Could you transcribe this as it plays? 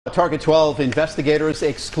Target 12 investigators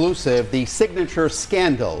exclusive. The signature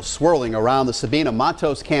scandal swirling around the Sabina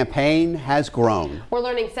Matos campaign has grown. We're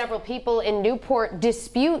learning several people in Newport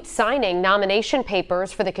dispute signing nomination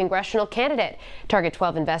papers for the congressional candidate. Target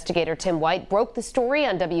 12 investigator Tim White broke the story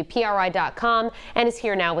on WPRI.com and is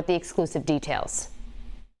here now with the exclusive details.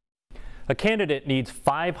 A candidate needs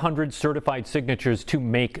 500 certified signatures to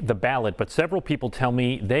make the ballot, but several people tell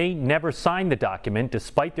me they never signed the document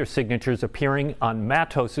despite their signatures appearing on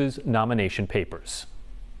Matos's nomination papers.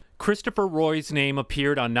 Christopher Roy's name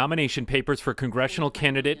appeared on nomination papers for congressional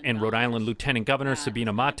candidate and Rhode Island Lieutenant Governor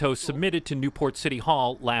Sabina Matos submitted to Newport City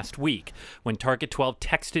Hall last week. When Target 12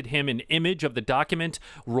 texted him an image of the document,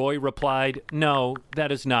 Roy replied, "No,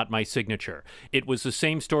 that is not my signature." It was the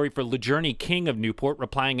same story for LeJourney King of Newport,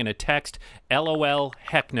 replying in a text, "LOL,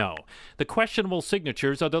 heck no." The questionable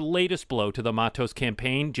signatures are the latest blow to the Matos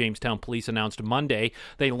campaign. Jamestown police announced Monday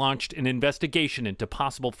they launched an investigation into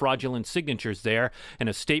possible fraudulent signatures there. In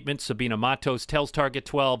a statement, Sabina Matos tells Target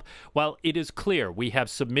 12, "While it is clear we have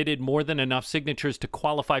submitted more than enough signatures to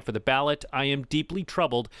qualify for the ballot, I am deeply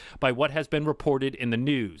troubled by what has been reported in the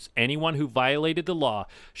news. Anyone who violated the law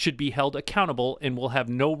should be held accountable and will have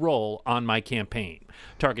no role on my campaign."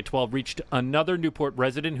 Target 12 reached another Newport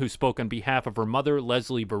resident who spoke on behalf of her mother,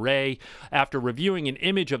 Leslie Beret. After reviewing an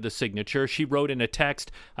image of the signature, she wrote in a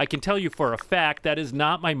text, "I can tell you for a fact that is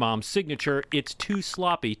not my mom's signature. It's too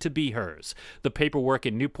sloppy to be hers." The paperwork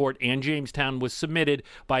in Newport and Jamestown was submitted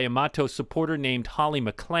by a Matos supporter named Holly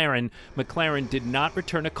McLaren. McLaren did not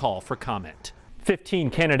return a call for comment. 15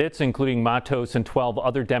 candidates, including Matos and 12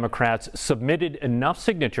 other Democrats, submitted enough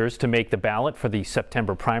signatures to make the ballot for the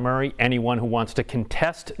September primary. Anyone who wants to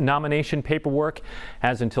contest nomination paperwork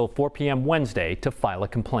has until 4 p.m. Wednesday to file a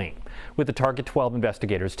complaint. With the Target 12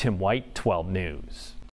 investigators, Tim White, 12 News.